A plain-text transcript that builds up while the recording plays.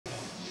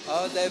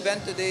The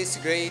event today is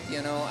great.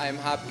 I'm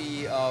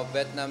happy.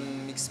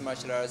 Vietnam mixed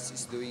martial arts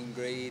is doing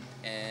great,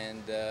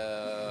 and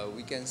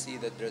we can see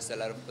that there's a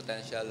lot of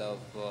potential of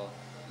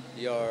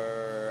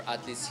your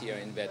athletes here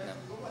in Vietnam.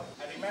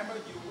 I remember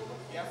you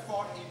have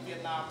fought in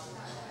Vietnam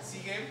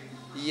SEA Games.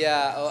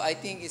 Yeah, I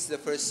think it's the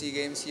first SEA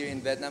Games here in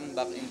Vietnam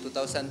back in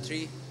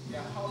 2003. Yeah,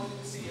 how do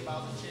you see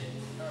about the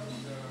change of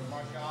the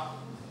martial art?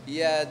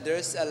 Yeah,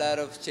 there's a lot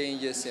of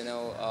changes,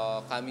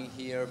 coming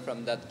here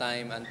from that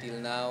time until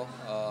now.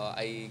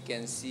 I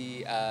can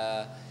see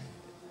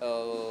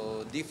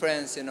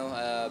difference,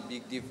 a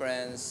big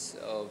difference.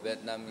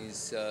 Vietnam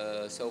is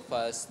so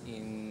fast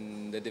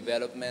in the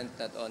development,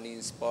 not only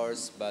in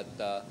sports, but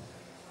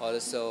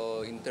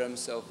also in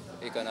terms of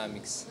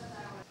economics.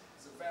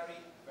 It's a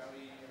very,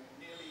 very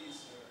nearly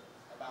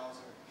about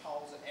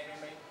how the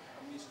MMA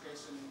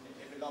administration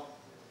developed.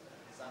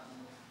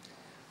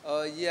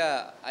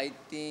 Yeah, I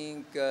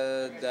think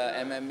the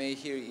MMA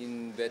here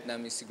in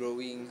Vietnam is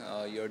growing.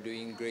 You're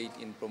doing great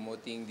in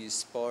promoting this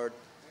sport.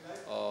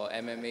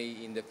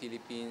 MMA in the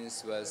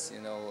Philippines was,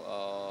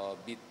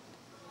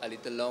 a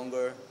little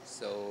longer.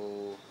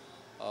 So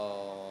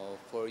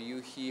for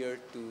you here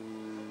to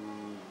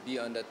be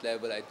on that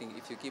level, I think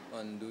if you keep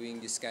on doing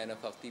this kind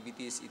of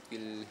activities, it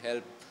will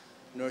help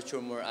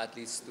nurture more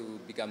athletes to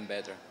become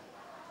better.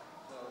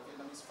 The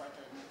Vietnamese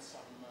fighter needs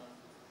some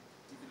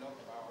develop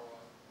about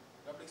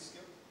grappling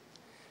skill.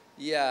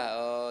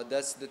 Yeah,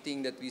 that's the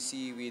thing that we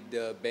see with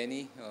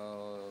Benny.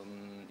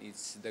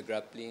 It's the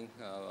grappling.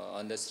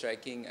 On the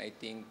striking, I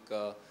think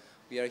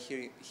we are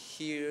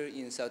here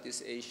in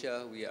Southeast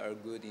Asia. We are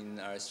good in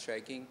our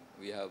striking.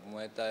 We have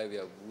Muay Thai, we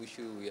have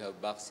Wushu, we have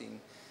boxing,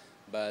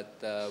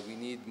 but we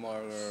need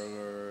more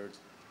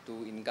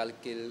to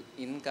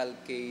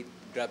inculcate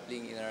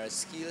grappling in our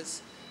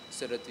skills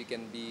so that we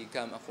can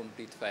become a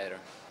complete fighter.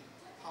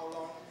 How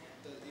long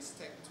does it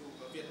take to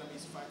a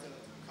Vietnamese fighter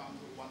to come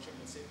to ONE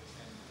Championship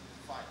and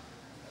fight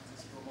at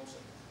this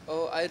promotion?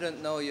 Oh, I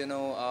don't know.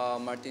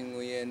 Martin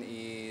Nguyen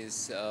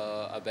is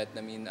a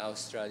Vietnamese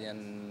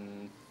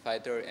Australian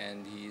fighter,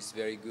 and he is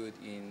very good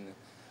in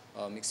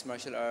mixed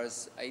martial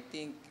arts. I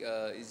think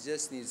it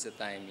just needs a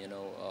time.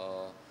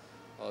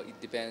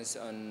 It depends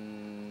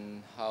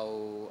on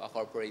how a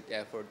corporate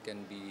effort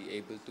can be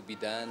able to be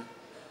done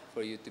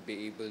for you to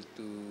be able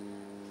to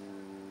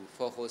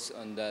focus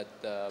on that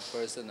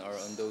person or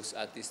on those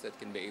artists that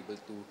can be able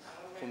to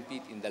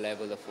compete in the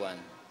level of one.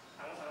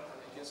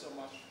 Thank you so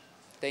much.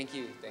 Thank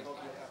you. Thank you.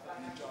 Hope you have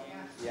enjoyed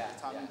Yeah,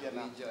 the time in we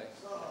Vietnam. enjoy.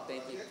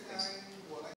 Thank you.